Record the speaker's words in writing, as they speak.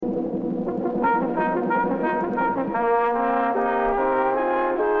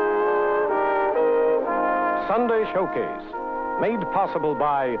Sunday Showcase, made possible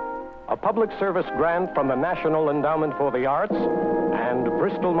by a public service grant from the National Endowment for the Arts and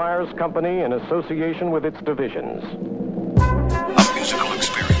Bristol-Myers Company in association with its divisions. A musical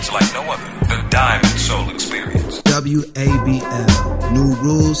experience like no other. The Diamond Soul Experience. WABL. New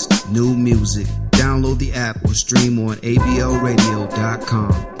rules, new music. Download the app or stream on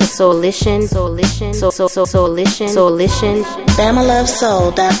ablradio.com. The Soulition,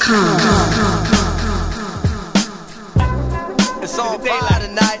 BamaLoveSoul.com. It's on fire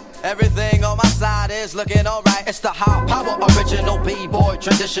tonight. Everything on my side is looking alright. It's the high power, original B-boy,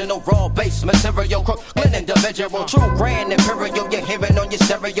 traditional raw bass material, Crooklyn individual, true grand imperial. You're hearing on your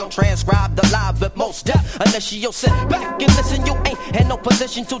stereo, transcribed alive with most depth. Initial, sit back and listen. You ain't in no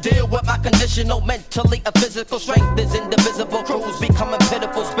position to deal with my conditional, mentally and physical strength is indivisible. Crews becoming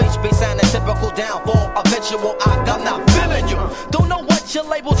pitiful, speech be sounding typical, downfall eventual. I'm not feeling you. Don't know what your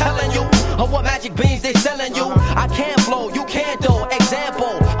label telling you or what magic beans they selling you. I can't flow, you can't do.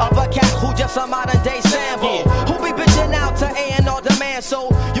 Example of a cat who just a modern day sample, who be bitching out to A&R demand, so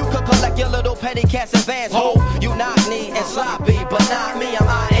you could collect your little petty cats advance. Ho, you knock me and sloppy, but not me.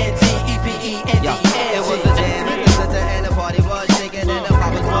 I'm INTEPENDENT. It was a jam, and the center and the party was shaking, and the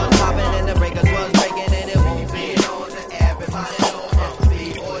poppers was popping, and the breakers was breaking, and it won't be known to everybody knows that the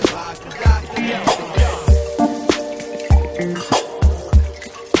B-boys rock the block.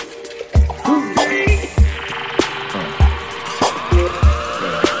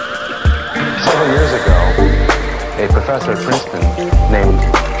 Several years ago, a professor at Princeton named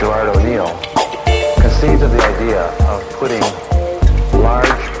Gerard O'Neill conceived of the idea of putting large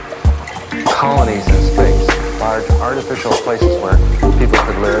colonies in space, large artificial places where people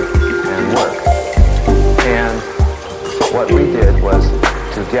could live and work. And what we did was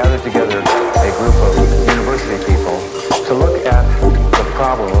to gather together a group of university people to look at the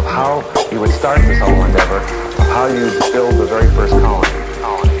problem of how you would start this whole endeavor, of how you build the very first colony.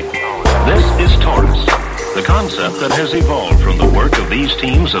 This is Taurus, the concept that has evolved from the work of these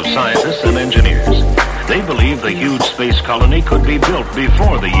teams of scientists and engineers. They believe the huge space colony could be built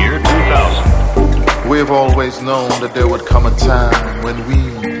before the year 2000. We've always known that there would come a time when we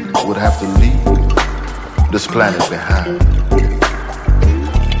would have to leave this planet behind.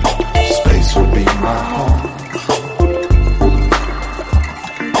 Space will be my home.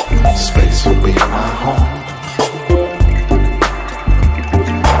 Space will be my home.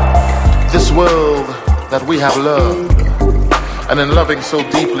 This world that we have loved, and in loving so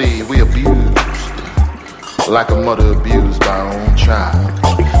deeply we abused, like a mother abused by her own child.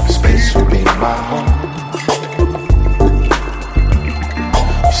 Space will be my home.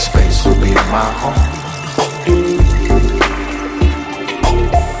 Space will be my home.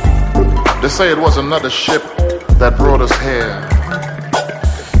 They say it was another ship that brought us here,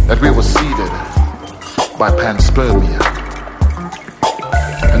 that we were seeded by panspermia.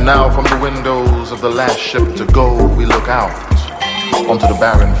 And now from the windows of the last ship to go, we look out onto the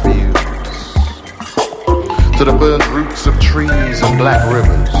barren fields, to the burned roots of trees and black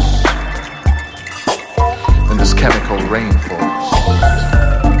rivers, in this chemical rainforest,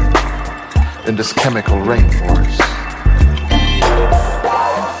 in this chemical rainforest.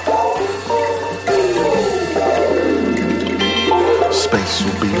 Space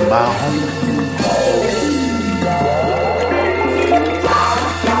will be my home.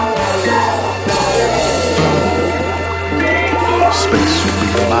 Space will be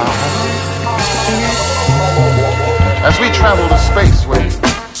my home. As we travel to space,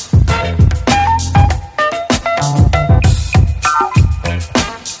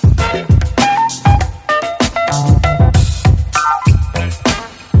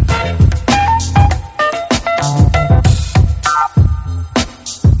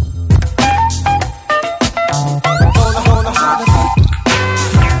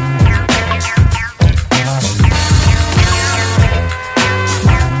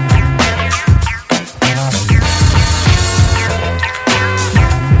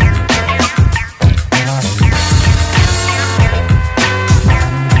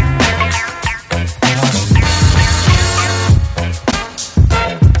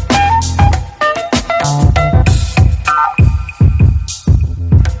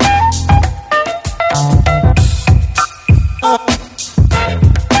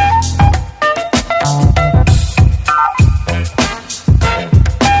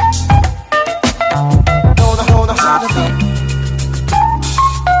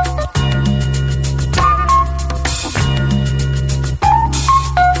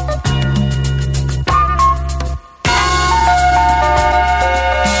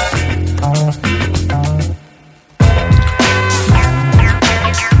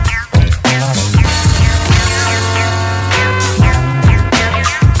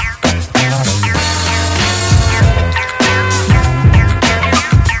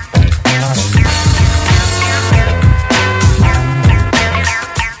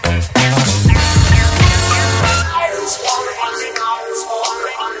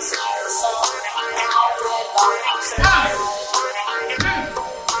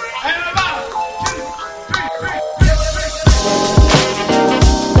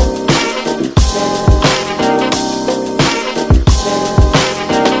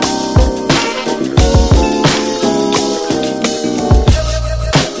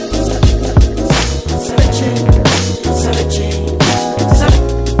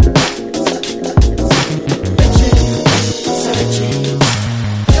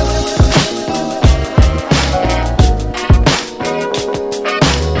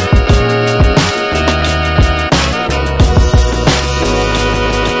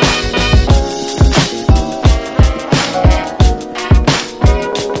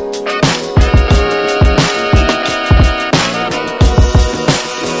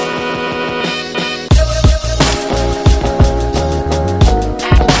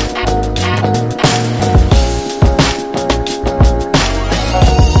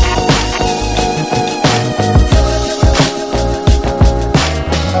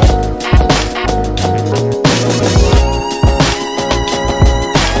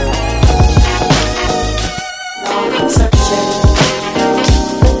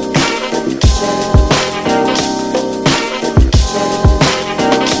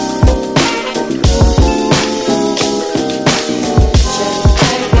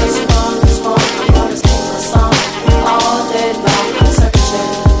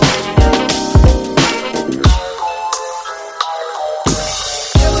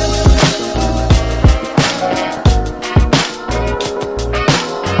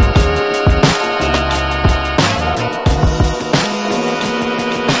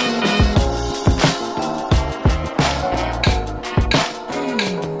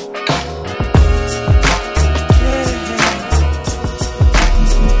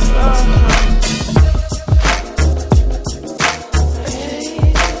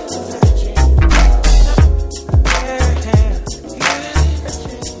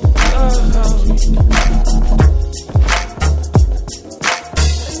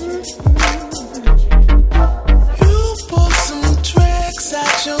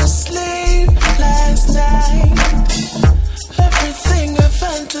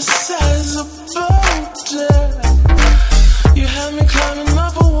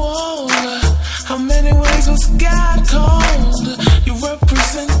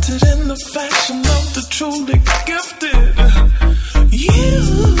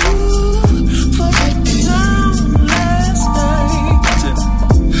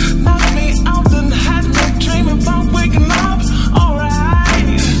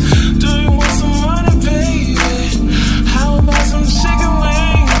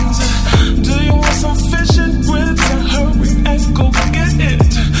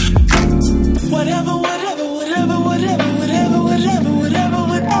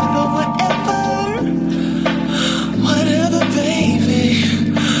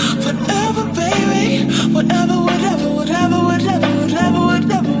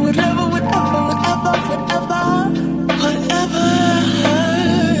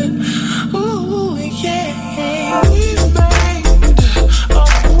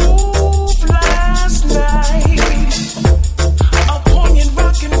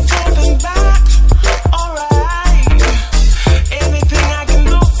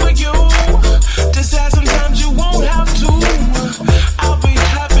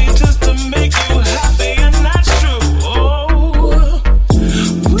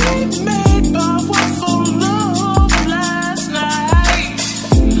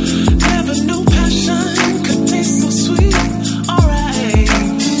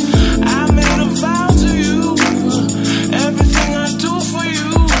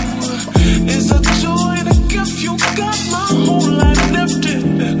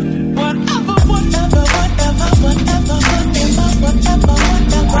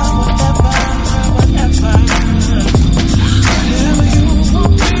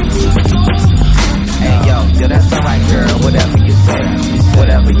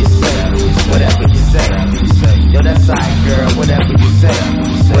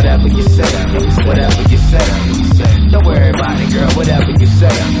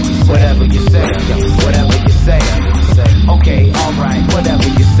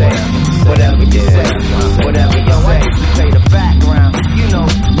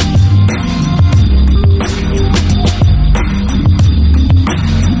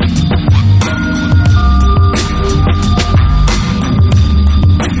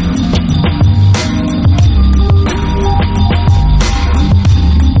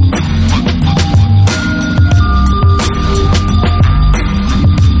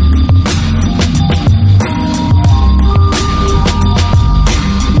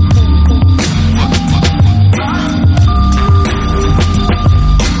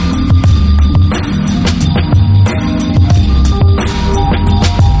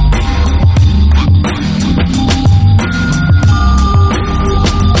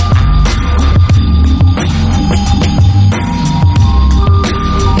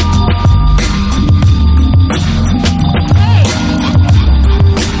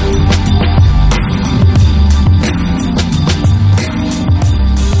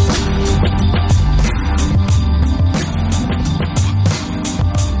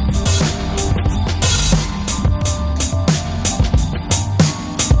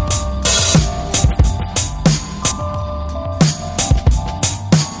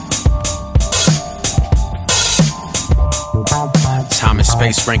 Time and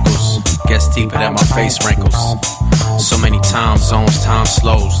space wrinkles, gets deeper than my face wrinkles. So many time zones, time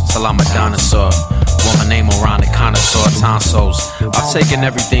slows, till I'm a dinosaur. Want my name around the connoisseur tonsils. I've taken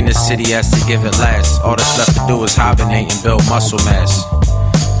everything this city has to give it last. All that's left to do is hibernate and build muscle mass.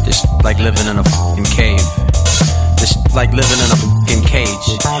 This like living in a fucking cave. This like living in a fucking cage.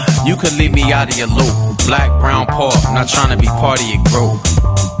 You could leave me out of your loop. Black, brown, poor, not trying to be part of your group.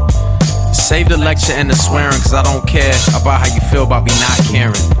 Save the lecture and the swearing, cause I don't care about how you feel about me not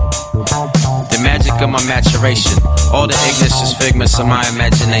caring. The magic of my maturation, all the ignorance is figments of my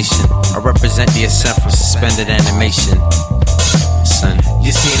imagination. I represent the ascent from suspended animation. Son,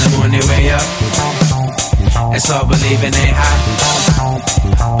 you see them on their way up, it's all believing they high,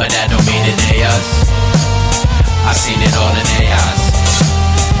 but that don't mean that they us. I seen it all in their eyes.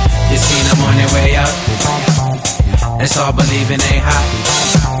 You see them on their way up, it's all believing they high,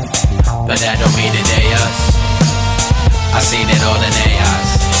 but that don't mean that they us. I seen it all in their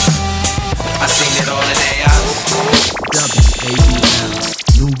eyes. I seen it all in their eyes. WABL,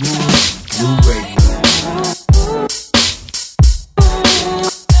 new rules, new radio.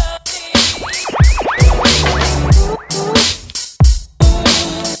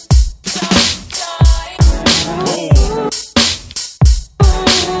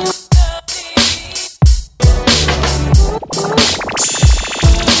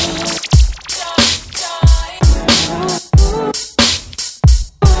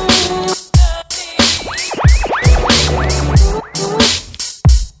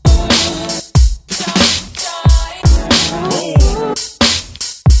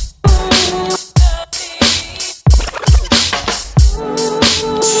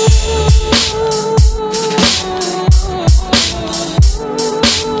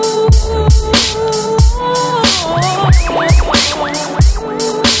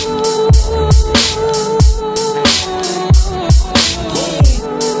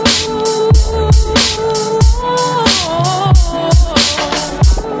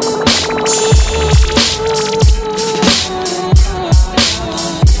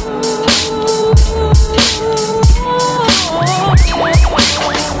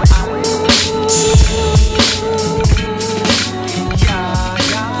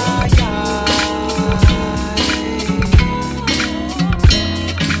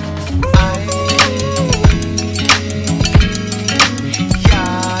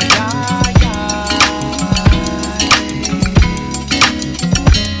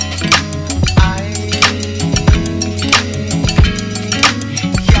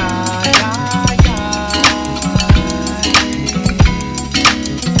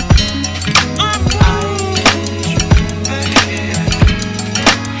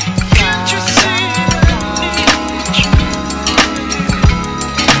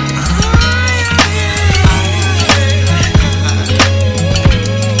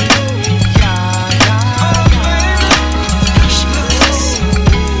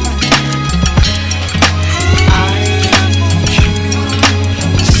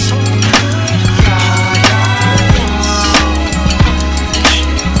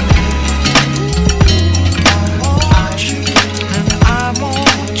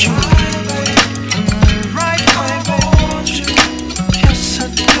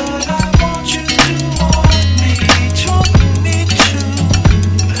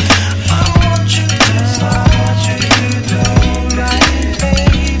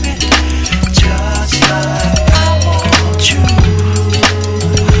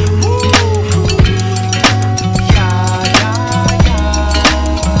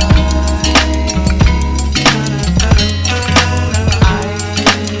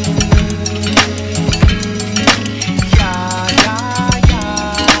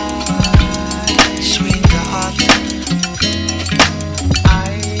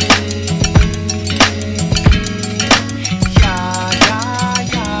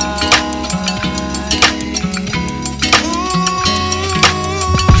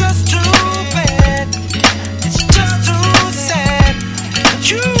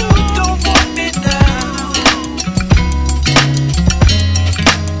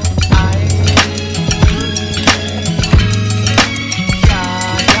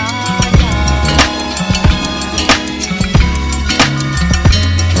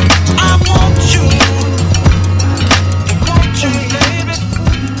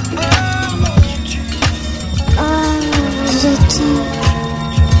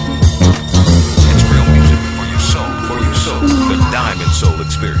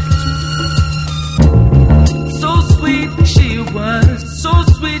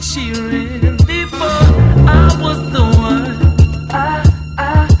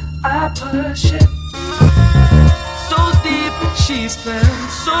 fell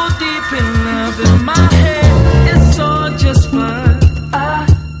so deep in love in my head. It's all just fun.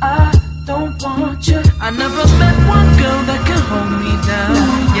 I don't want you. I never met one girl that can hold me down.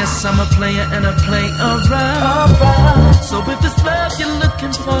 Yes, I'm a player and I play around. So if it's love you're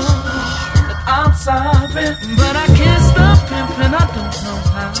looking for, I'm sorry, but I can't stop pimping. I don't know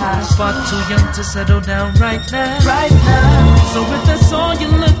how. I'm far too young to settle down right now. So if that's all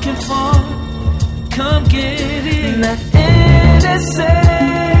you're looking for, come get it. Let it say,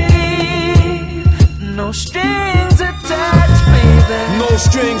 no strings attached, baby. No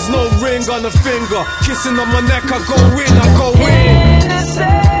strings, no ring on the finger. Kissing on my neck, I go in, I go in. Let it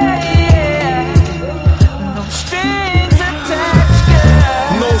say, no strings attached,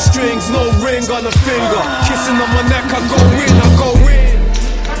 girl. No strings, no ring on the finger. Kissing on my neck, I go in, I go in.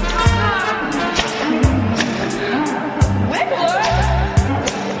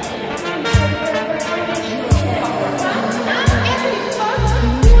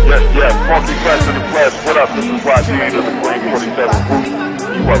 Yes, Funky Fresh in the flesh. What up? This is YG of the Green 47 Group.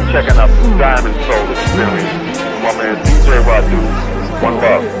 You are checking out the Diamond Soul Experience. My man DJ Radu. One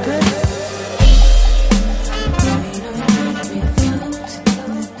love.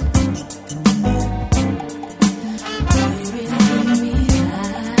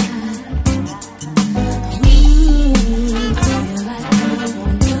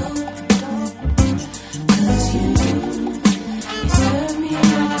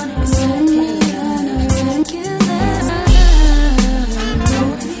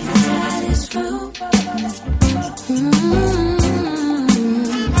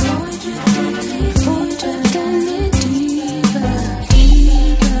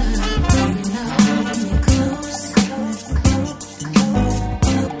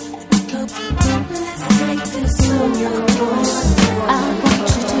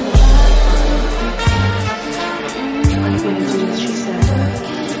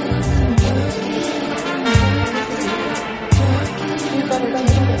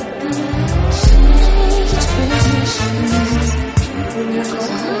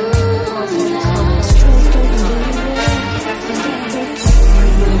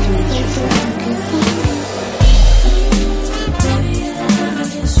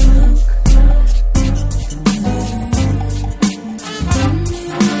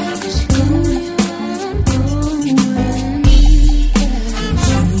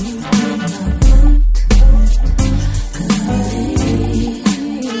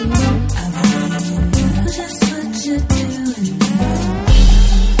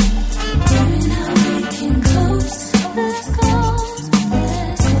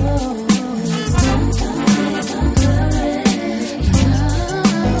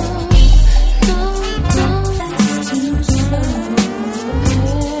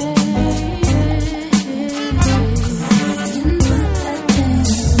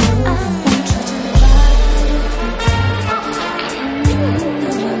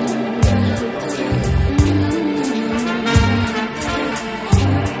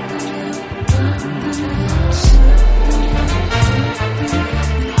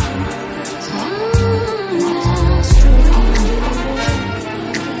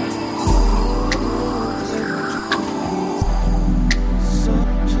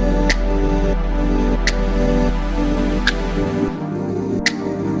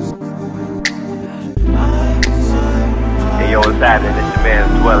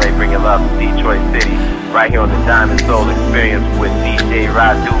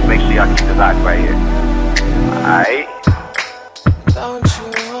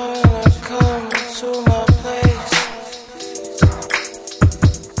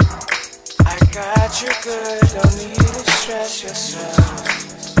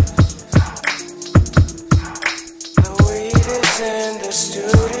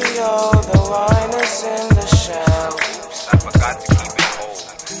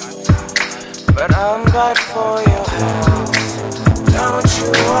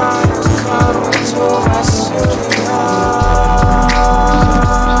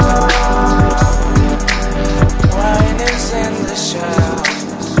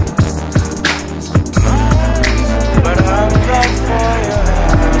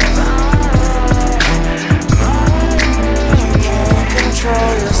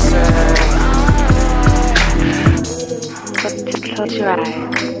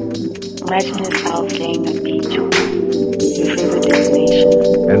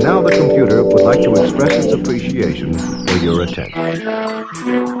 And now the computer would like to express its appreciation for your attention. I love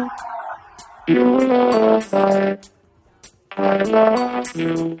you. You love I. I love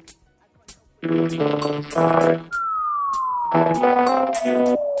you. You love I.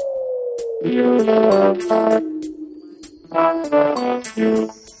 love you.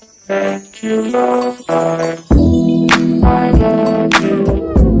 Make you love I love you.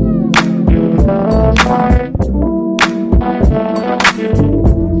 You love I love you.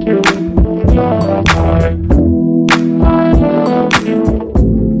 You love I love you.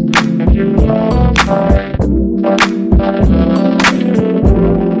 You love I love you.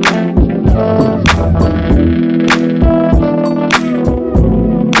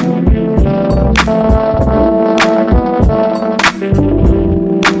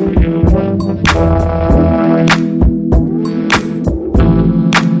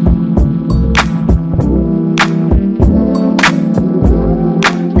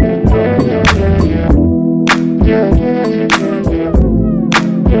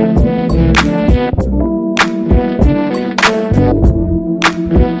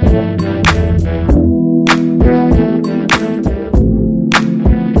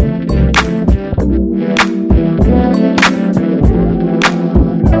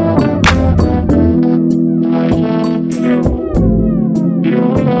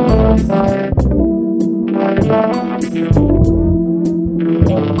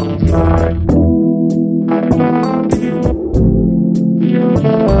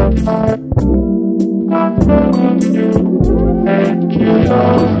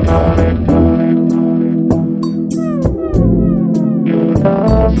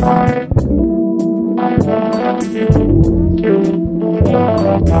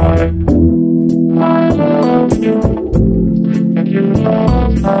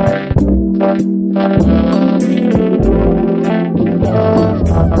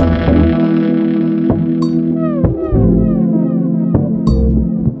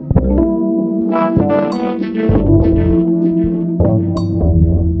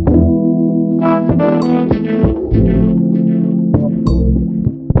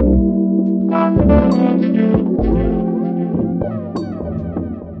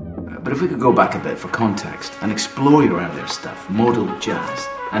 But if we could go back a bit for context and explore your earlier stuff, modal jazz,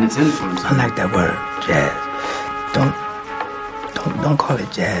 and its influence. I like that word, jazz. Don't call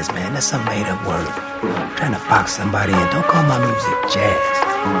it jazz, man. That's some made up word. Right. Trying to box somebody in. Don't call my music jazz.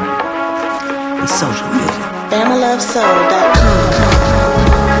 Right. It's social music. BamaLoveSoul.com.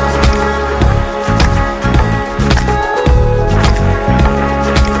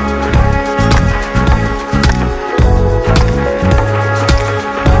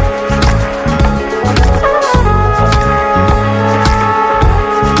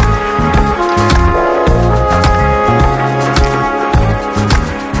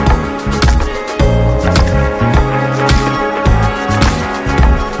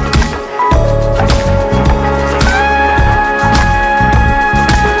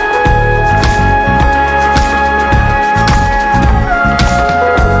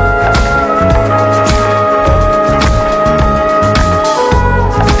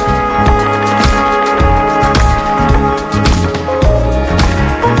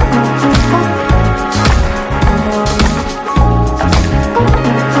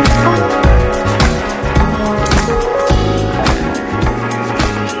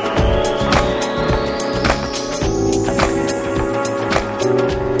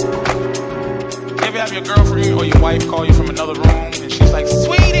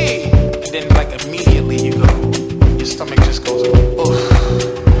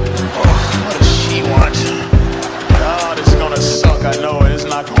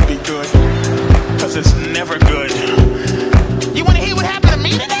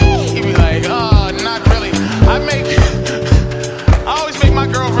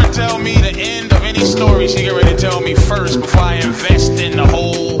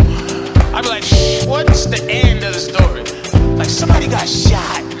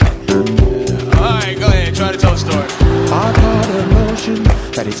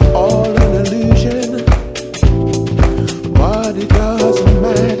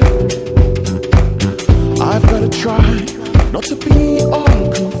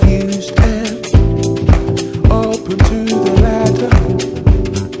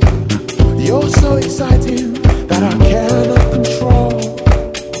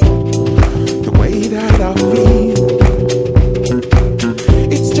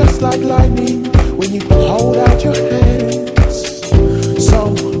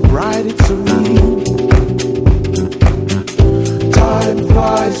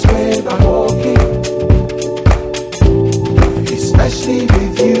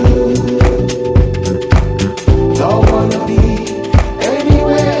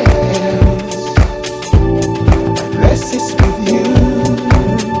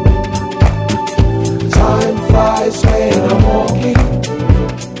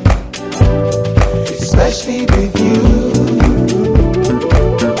 Especially with you.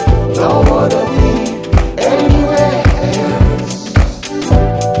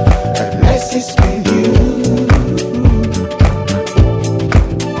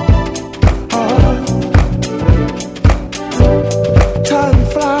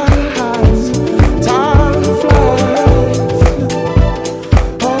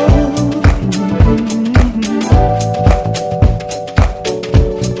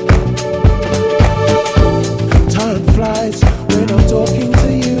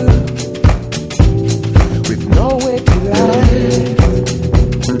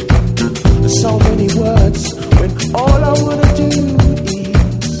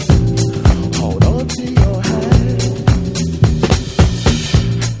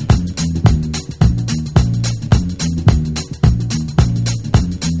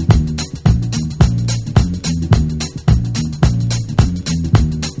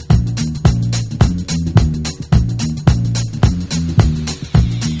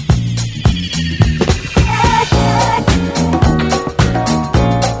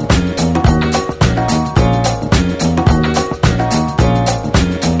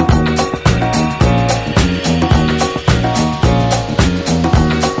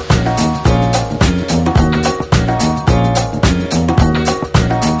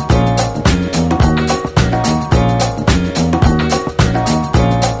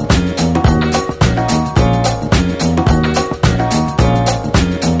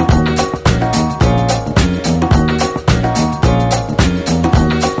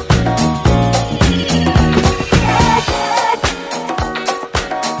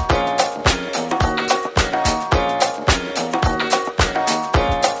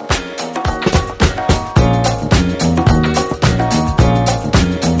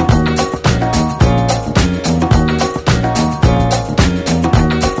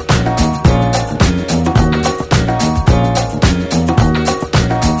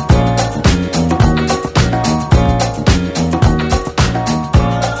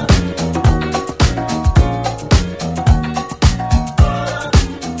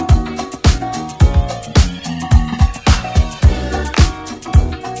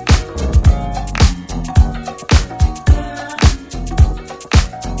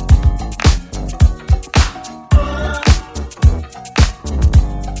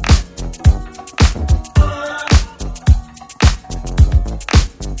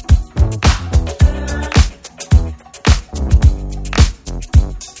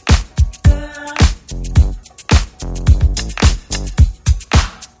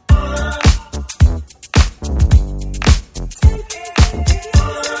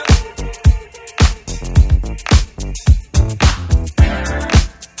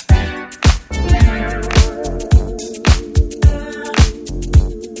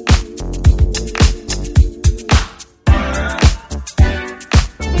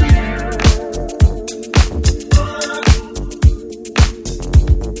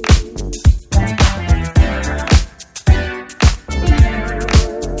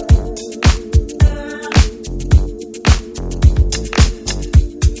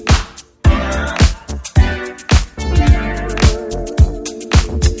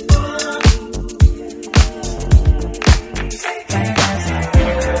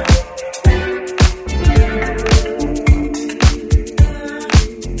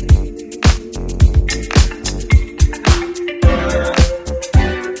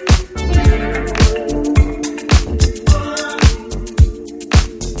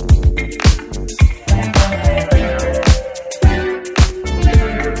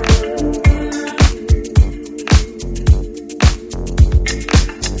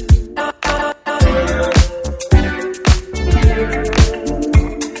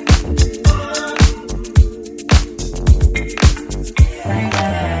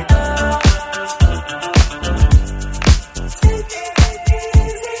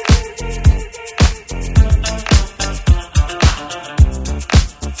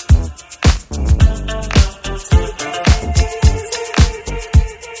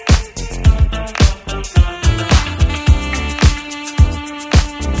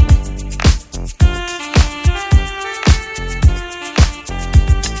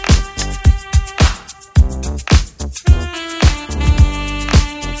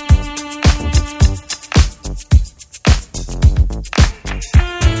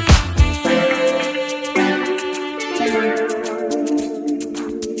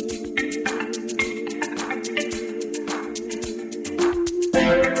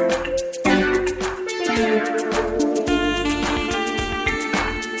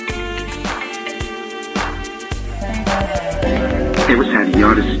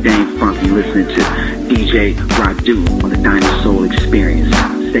 Dane Funk. You listening to DJ Radu on the Diamond Soul Experience.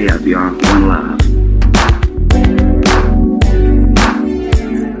 Stay up, y'all. One love.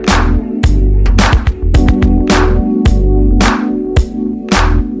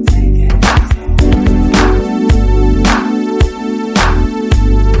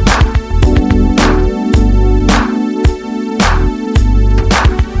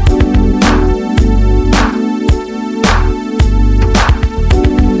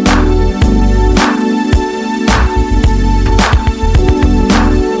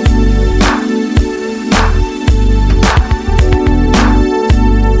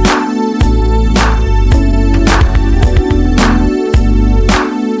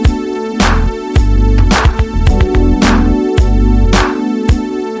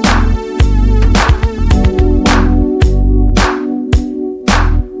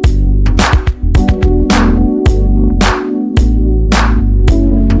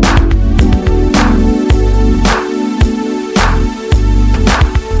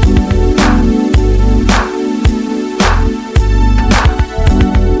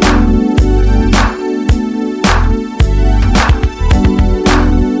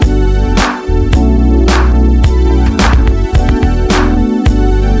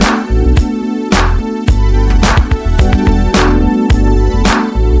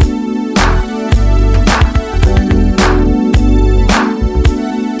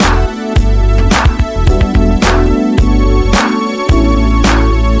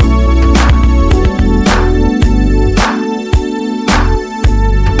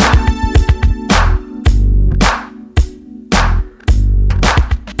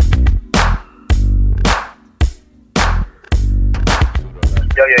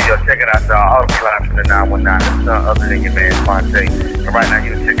 Check it out, y'all. All the claps from the 919. It's none other than your man, Fonte. And right now,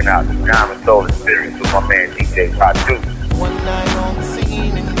 you're checking out the Diamond Soul Experience with my man, DJ Radu. One night on the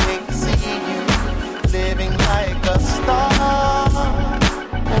scene and they can see you living like a star.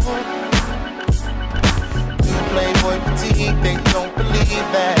 You playboy fatigue, they don't believe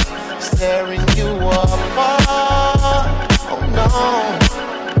that. Staring you apart. Oh no.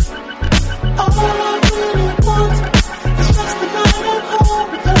 All I really want is just the night at home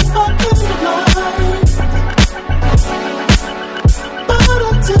with her fucking light. But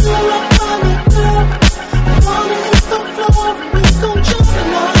until I find a girl, I'm gonna hit the floor and we gon' jump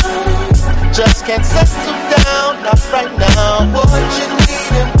tonight. Just can't settle down, not right now. What you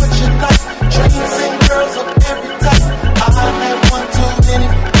need and what you like. Dreams and girls of every type. I had one too many.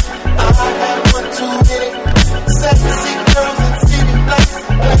 I had one too many. Sexy girls in city lights,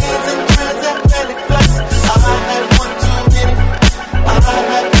 planes and transatlantic flights. I had one too many. I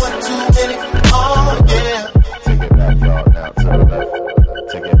had one too many. Oh yeah. Take it back, y'all, now to the left.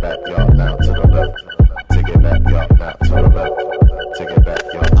 Take it back, y'all, now to the left. Take it back, y'all, now to the left. Take it back,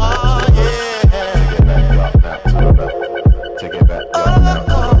 y'all, now to the left. Take it back, y'all, now to the left. Take it back, y'all, now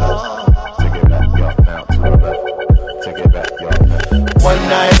to the left. Take it back, y'all, now to the left. Take it back, y'all. One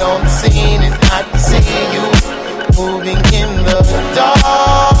night on the scene and I can see you moving in the dark.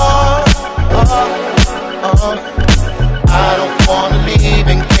 I don't wanna leave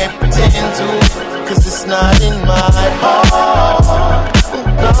and can't pretend to, 'cause it's not in my heart.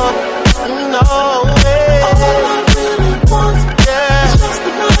 No way. All I really want is just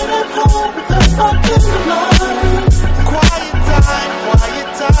the night at home with the fucking light. Quiet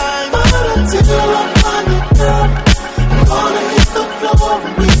time. But until I find a girl, I'm gonna hit the floor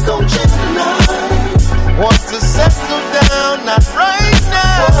and we gon' chill tonight. Want to settle down, not right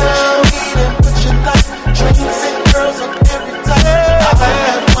now. What you need and what you like. Dreams and girls of every type. I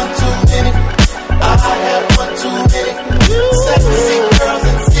had one too many. I had one too many. Sexy girls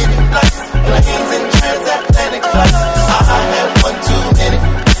in city lights, planes and transatlantic flights. I had one too many.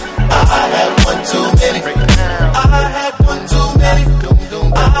 I had one too many. I had one too many.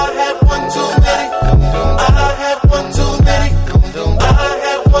 I had one too many. I had one too many. I had one too many. I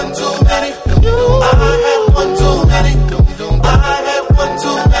had one too many. I had one too many. I had one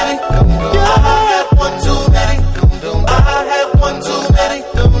too many. I had one too many.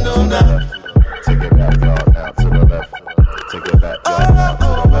 Take it back, y'all, now to the left. Take it back, y'all, now to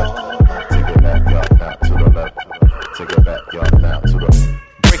the left. Take it back, y'all, now to the left. Take it back, y'all, now to the left.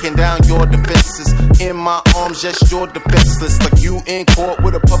 Breaking down your defenses. In my arms, yes, you're defenseless. Like you in court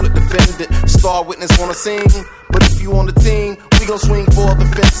with a public defendant. Star witness wanna sing, but if you on the team, we gon' swing for the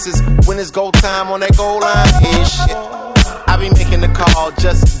fences. When it's go time on that goal line, shit. I be making the call,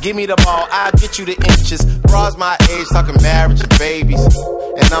 just give me the ball, I'll get you the inches. Bras my age, talking marriage and babies.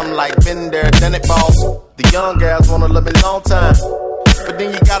 And I'm like, been there, done it, boss. The young gals wanna love me long time. but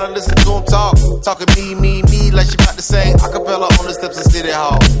then you gotta listen to him talk. Talking me, like she about to sing acapella on the steps of City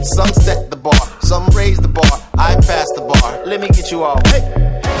Hall. Some set the bar, some raise the bar. I pass the bar. Let me get you off. Hey.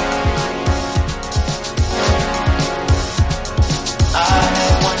 I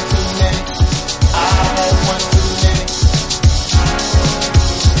had one too many. I had one too many.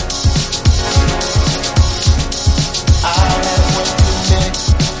 I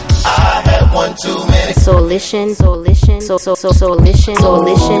had one too many. Solition.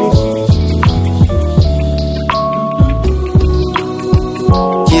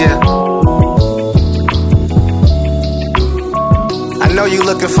 Yeah. I know you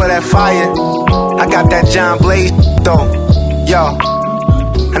looking for that fire. I got that John Blaze though. Yo.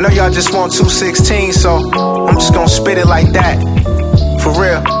 I know y'all just want 216, so I'm just gonna spit it like that. For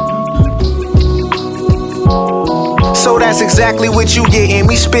real. So that's exactly what you gettin'.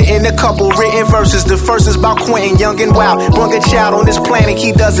 Me spittin' a couple written verses. The first is about Quentin, young and wild. Brung a child on this planet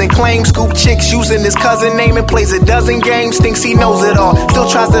he doesn't claim. Scoop chicks using his cousin name and plays a dozen games. Thinks he knows it all. Still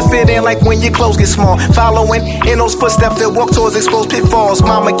tries to fit in like when your clothes get small. Following in those footsteps that walk towards exposed pitfalls.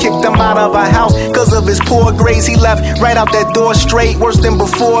 Mama kicked him out of her house cause of his poor grades. He left right out that door straight. Worse than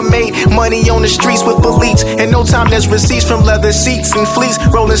before. Made money on the streets with elites. In no time there's receipts from leather seats and fleece.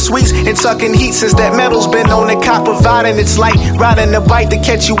 Rolling sweets and tucking heat since that metal's been on the cop of and it's like riding a bike to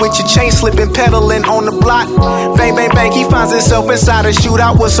catch you with your chain slipping, pedaling on the block. Bang, bang, bang, he finds himself inside a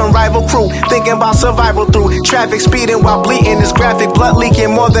shootout with some rival crew, thinking about survival through traffic speeding while bleeding. His graphic blood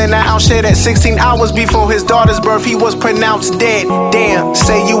leaking more than an ounce. Shit at 16 hours before his daughter's birth, he was pronounced dead. Damn,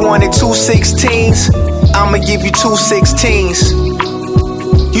 say you wanted 216s, I'ma give you 216s.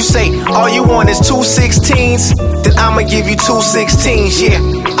 You say all you want is 216s, then I'ma give you 216s, yeah.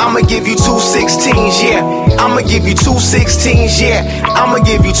 I'ma give you 216s, yeah. I'ma give you 216s, yeah. I'ma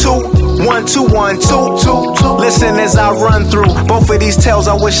give you 2, 1, 2, 1, 2, 2, 2. Listen as I run through both of these tales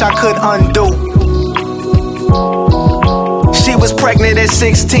I wish I could undo. She was pregnant at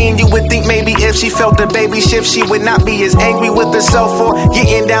 16. You would think maybe if she felt the baby shift, she would not be as angry with herself for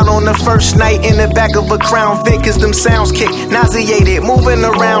getting down on the first night in the back of a Crown Vic. Cause them sounds kick, nauseated, moving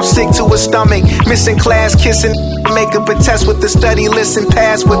around, sick to her stomach, missing class, kissing. Make up a test with the study list and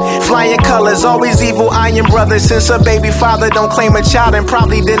pass with flying colors. Always evil eyeing brothers since her baby father don't claim a child and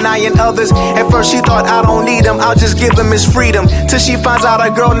probably denying others. At first she thought I don't need him, I'll just give him his freedom. Till she finds out a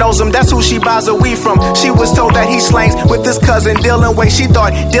girl knows him, that's who she buys her weed from. She was told that he slangs with his cousin Dylan. Wait, she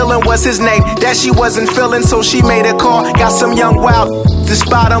thought Dylan was his name, that she wasn't feeling, so she made a call. Got some young wild to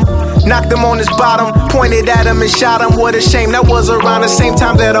spot him, knocked him on his bottom, pointed at him and shot him. What a shame, that was around the same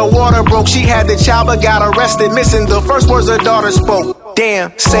time that her water broke. She had the child but got arrested, missing the first words her daughter spoke.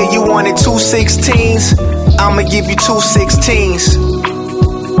 Damn, say you wanted 216s, I'ma give you 216s.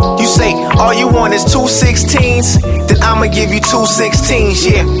 You say all you want is 216s, then I'ma give you 216s,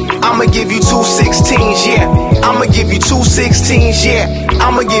 yeah. I'ma give you 216s, yeah. I'ma give you 216s, yeah.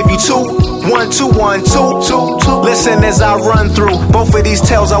 I'ma give you 2, 1, 2, 1, 2, 2, 2. Listen as I run through both of these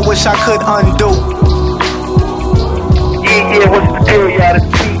tales I wish I could undo. Yeah, what's the deal, y'all? It's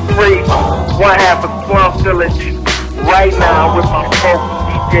T3, one half of Slum Village. Right now with my folks,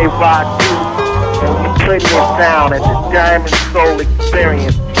 DJ Rod 2, and we putting it down at the Diamond Soul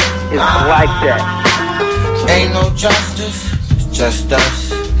Experience. It's like that. Ain't no justice, it's just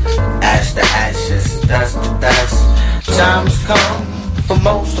us. Ash to ashes, dust to dust. Time has come for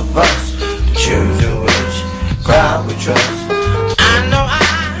most of us to choose in which crowd we trust. I know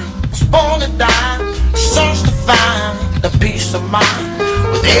I was born to die, search to find the peace of mind.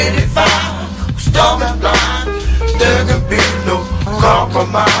 With 85, who's dumb and blind, there can be no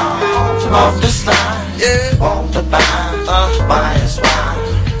compromise. Off this line, yeah, won't the bind, by and spine.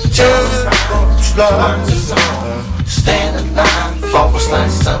 Just love the song, stand in line, focus like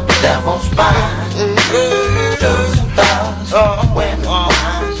some devil's spine. Does and does, women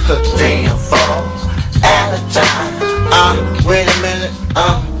wine, they fall at a time. Wait a minute,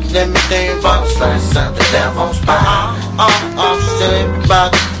 let me think about like some devil's spine. Still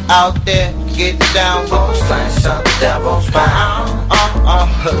everybody out there getting down with like some devil's spine.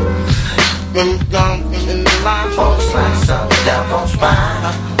 In the line, folks like some devil's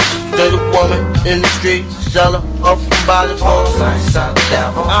spine. To the woman in the street, sell her up from body folks like some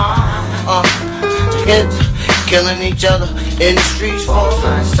devil's spine. Kids killing each other in the streets, folks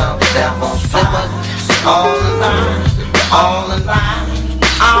like some devil's spine. All alive, all alive.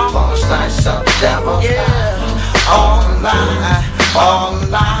 Folks like some devil's spine. All alive, all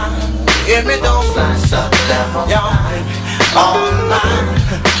alive. Hear me though, like some devil's spine. All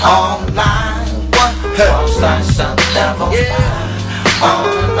alive, all alive. What? Folks like some devil's spine. All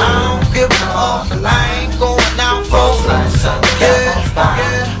alone, give it all, and I ain't going out, folks like some devil's spine.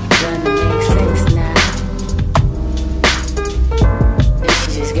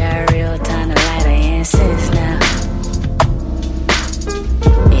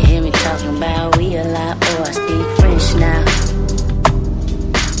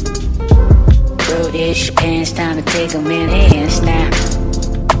 Raise your pants, time to take them in hands now.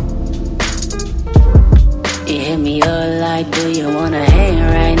 You hit me up like, do you wanna hang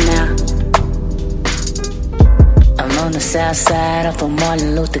right now? I'm on the south side off of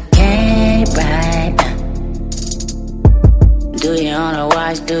Martin Luther King, right? Do you wanna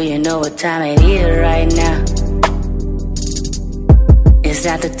watch? Do you know what time it is right now? It's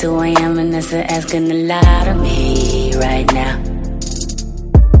after 2 a.m. and that's asking a lot of me right now.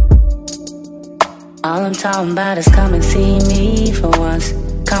 All I'm talking about is come and see me for once.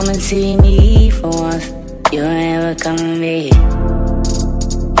 Come and see me for once. You ain't ever come to me.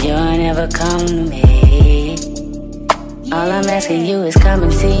 You ain't ever come to me. All I'm asking you is come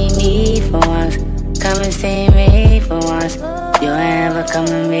and see me for once. Come and see me for once. You ain't ever come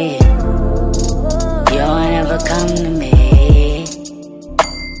to me. You ain't ever come to me.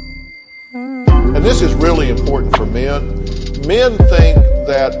 And this is really important for men. Men think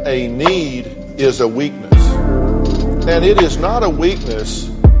that a need is a weakness. And it is not a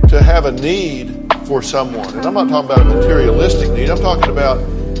weakness to have a need for someone. And I'm not talking about a materialistic need. I'm talking about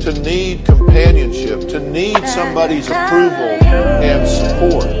to need companionship, to need somebody's approval and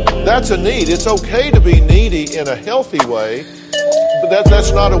support. That's a need. It's okay to be needy in a healthy way, but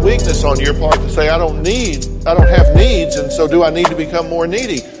that's not a weakness on your part to say, I don't have needs, and so do I need to become more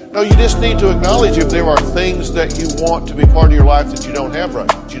needy? No, you just need to acknowledge if there are things that you want to be part of your life that you don't have right,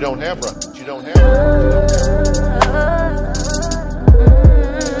 that you don't have right, that you don't have right.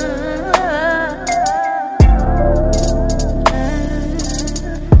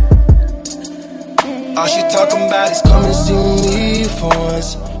 All she talking about is come and see me for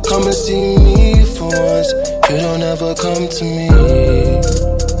once. Come and see me for once. You don't ever come to me.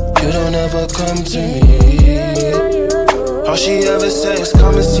 You don't ever come to me. All she ever says,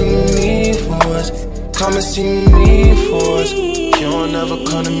 come and see me for once. Come and see me for once. You don't ever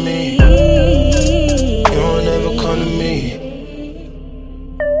come to me. You don't ever come to me.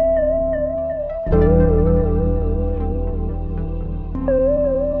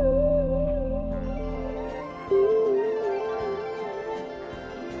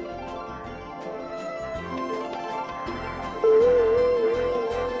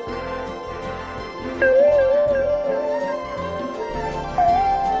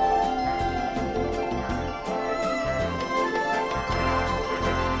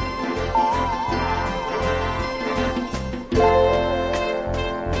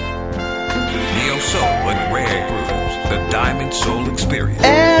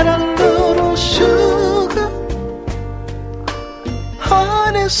 Add a little sugar,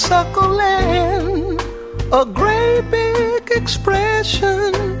 honeysuckle, and a great big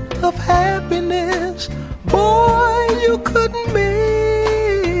expression of happiness. Boy, you couldn't miss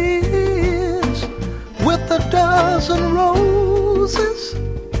with a dozen roses.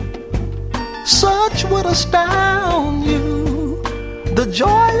 Such would astound you, the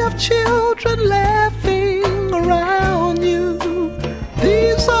joy of children laughing around you.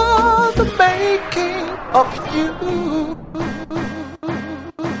 These are the making of you.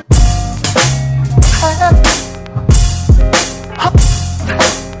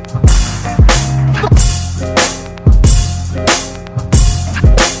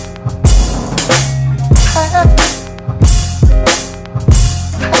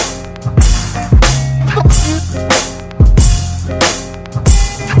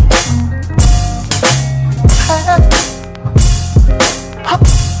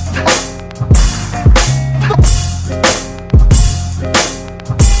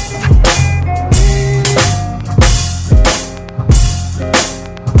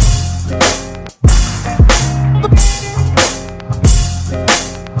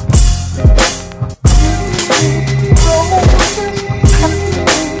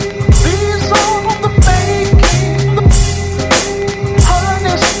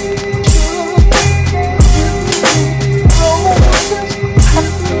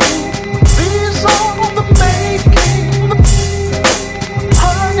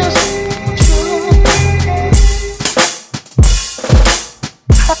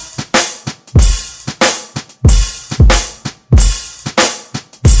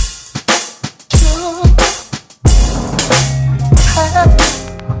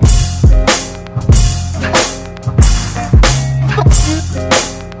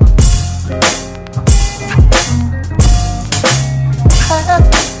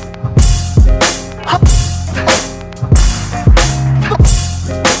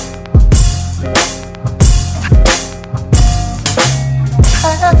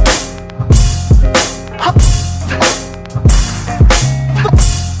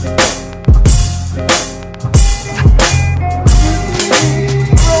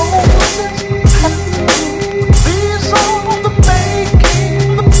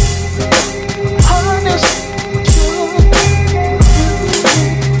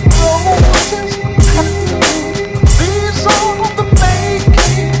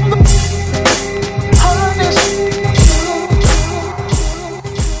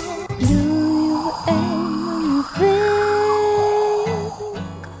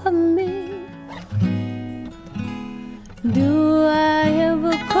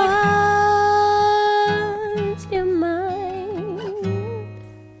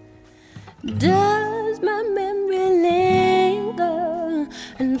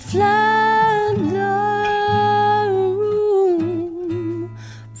 flood the room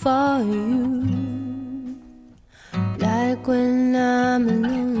for you, like when I'm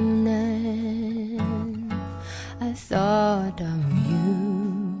alone and I thought of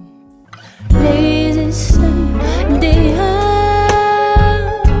you. Lazy Sunday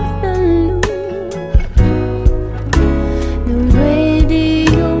afternoon, the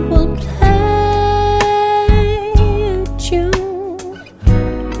radio will play a tune,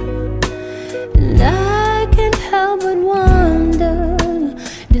 and I can't help but wonder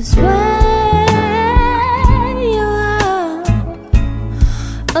just where you are,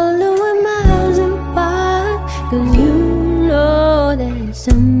 although we're miles apart, 'cause you know there's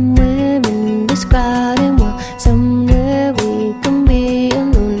somewhere in this crowded world, somewhere we can be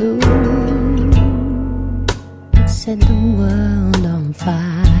alone. It set the world on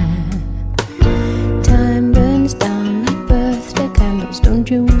fire. Time burns down like birthday candles. Don't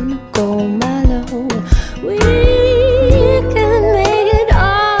you wanna go, my love? We can make it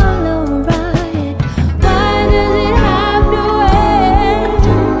all alright. Why does it have to end?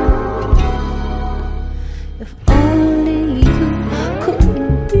 If only you could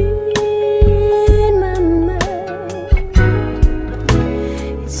read my mind.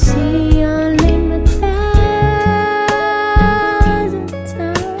 See your name 1,000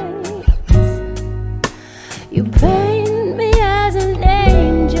 times. You paint me as an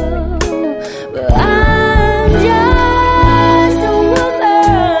angel, but I'm just a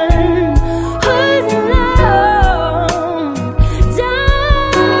woman who's alone.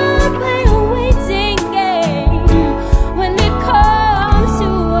 Don't play a waiting game when it comes to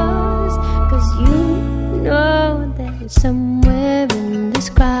us, 'cause you know there's somewhere in this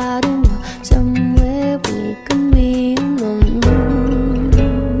crowded world, somewhere we can be alone.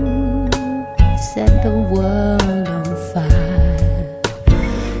 Set the world on fire.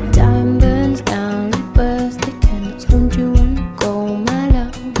 Time burns down like birthday candles. Don't you wanna go, my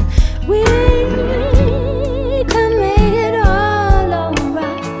love? We can make it all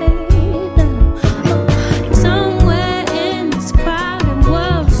alright. Somewhere in this crowded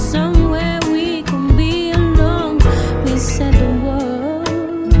world, somewhere we can be alone. We set the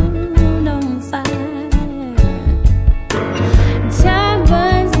world on fire. Time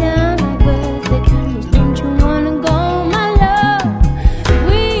burns down like birthday candles. Don't you wanna go, my love?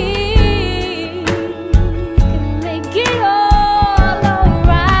 We can make it all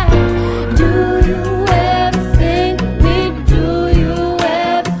alright. Do you ever think of me? Do you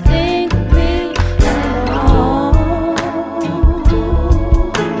ever think of me at all?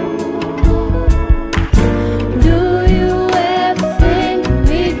 Do you ever think of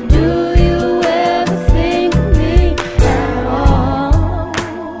me? Do you ever think of me at all?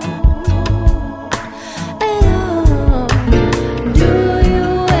 At all? Do you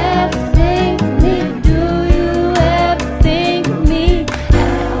ever think of me? Do you ever think of me at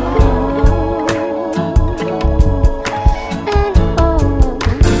all? At all?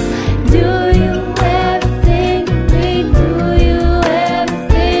 Do you ever think of me? Do you ever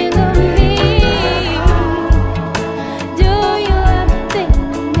think of me? Do you ever think of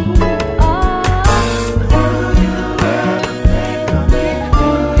me?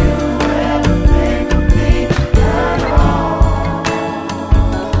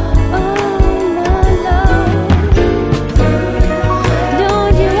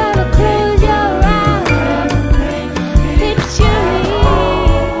 Don't you ever close your eyes? Picture me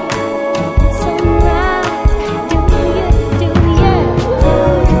sunrise. Do you?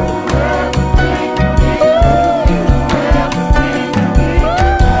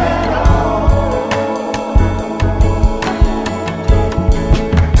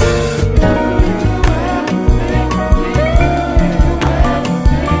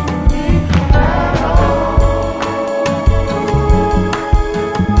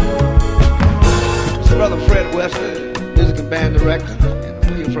 It's Brother Fred Wester, music and band director. And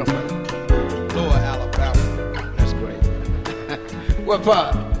where you from, brother? Lower Alabama, That's great. What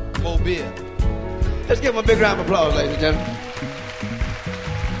part? Mobile. Let's give him a big round of applause, ladies and gentlemen.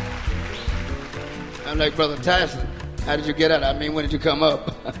 I'm like Brother Tyson. How did you get out? I mean, when did you come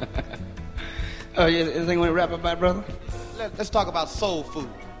up? Oh, yeah, anything you want to rap about, brother? Let's talk about soul food.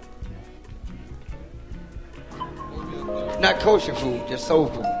 Not kosher food, just soul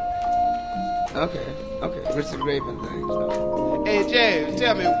food. Okay. Grits and gravy and things. Hey, James,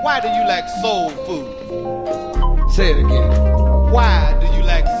 tell me, why do you like soul food? Say it again. Why do you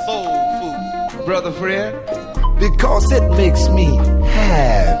like soul food? Brother Fred? Because it makes me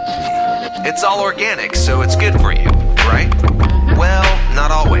happy. It's all organic, so it's good for you, right? Well,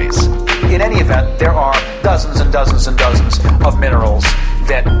 not always. In any event, there are dozens and dozens and dozens of minerals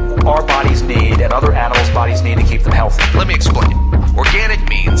that our bodies need and other animals' bodies need to keep them healthy. Let me explain. Organic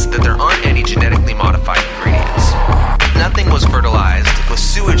means that there aren't any genetically modified ingredients. Nothing was fertilized with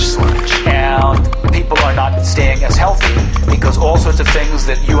sewage sludge. And people are not staying as healthy because all sorts of things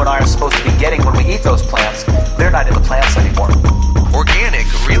that you and I are supposed to be getting when we eat those plants, they're not in the plants anymore. Organic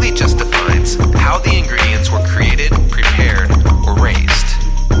really just defines how the ingredients were created, prepared, or raised.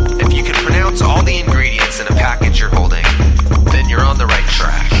 If you can pronounce all the ingredients in a package you're holding, then you're on the right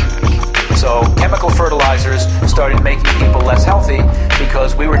track. So chemical fertilizers started making people less healthy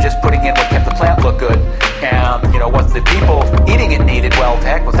because we were just putting in what kept the plant look good. And, you know, what the people eating it needed, well, to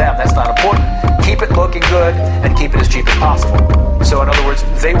heck with them, that's not important. Keep it looking good and keep it as cheap as possible. So in other words,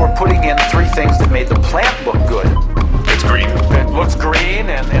 they were putting in three things that made the plant look good. It's green. It looks green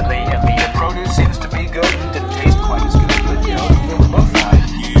and the produce seems to be good. It didn't taste quite as good, but, you know, it would look fine.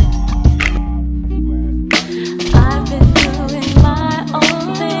 I've been doing my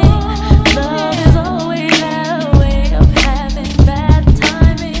own thing. Love is always a way of having bad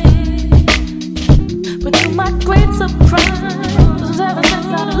timing. But to my great surprise, ever since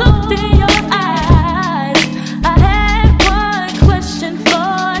I looked in your eyes, I had one question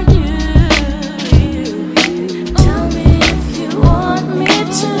for you. Tell me if you want me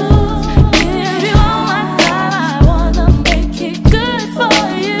to give you all my time. I wanna make it good for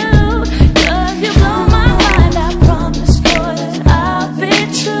you. 'Cause you blow my mind, I promise you that I'll be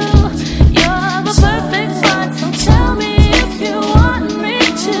true. You're the perfect one, so tell me if you want me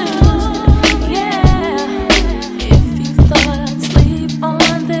to. Yeah, if you thought I'd sleep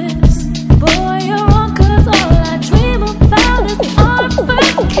on this, boy, you're wrong, 'cause all I dream about is our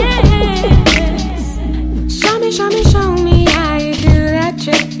first kiss. Show me how you do that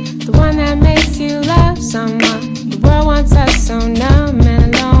trick, the one that makes you love someone. The world wants us so numb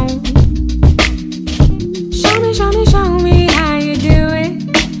and alone. Show me how you do it,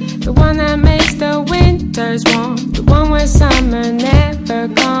 the one that makes the winters warm, the one where summer never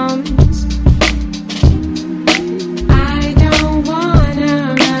comes. I don't wanna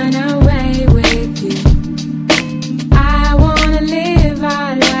run away with you. I wanna live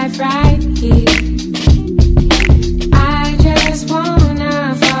our life right here. I just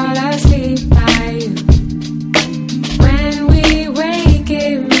wanna fall asleep by you. When we wake,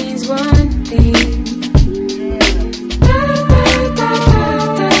 it means one thing.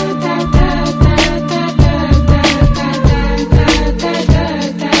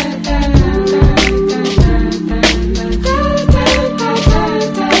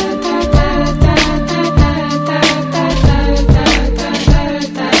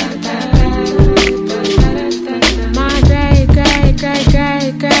 My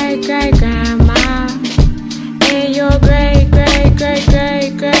great grandma and your great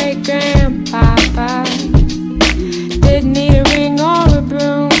grandpapa didn't need a ring or a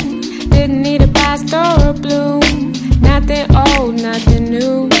broom, didn't need a pastoral bloom. Nothing old, nothing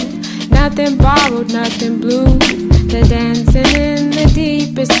new, nothing borrowed, nothing blue. They're dancing in the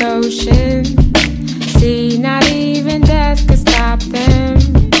deepest ocean. See, not even death could stop them.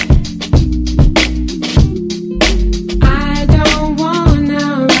 I don't wanna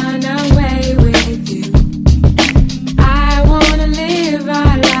run away with you. I wanna live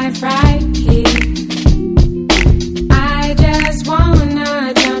our life right here. I just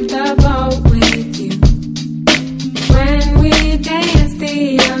wanna jump the boat with you. When we dance the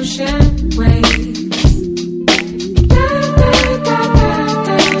ocean waves.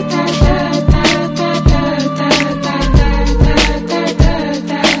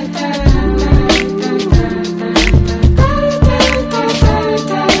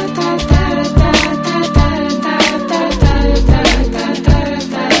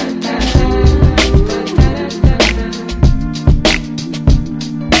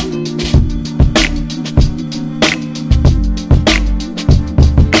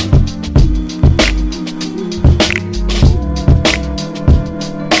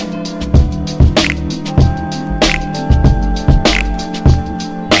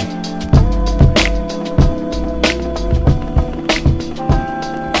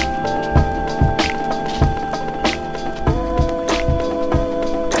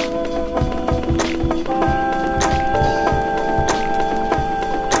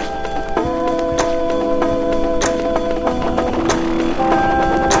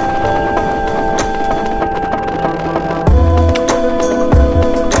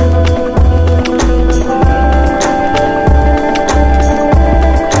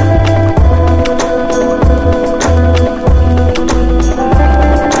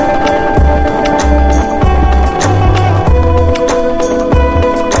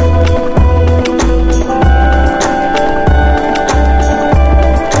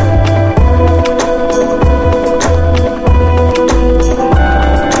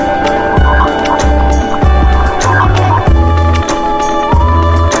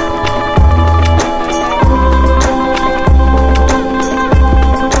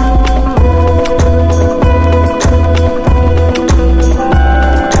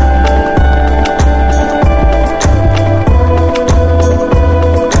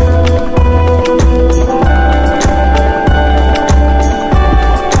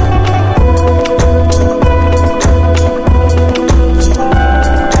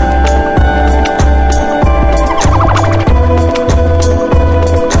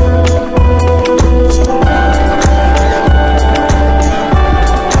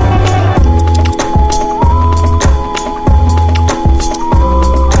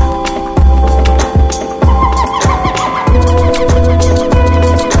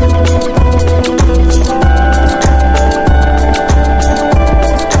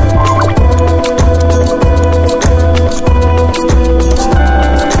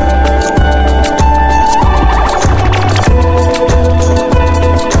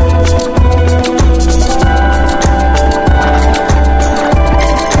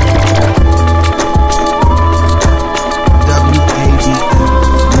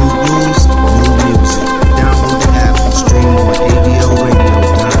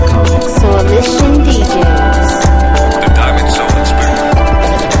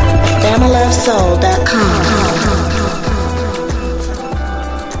 soul.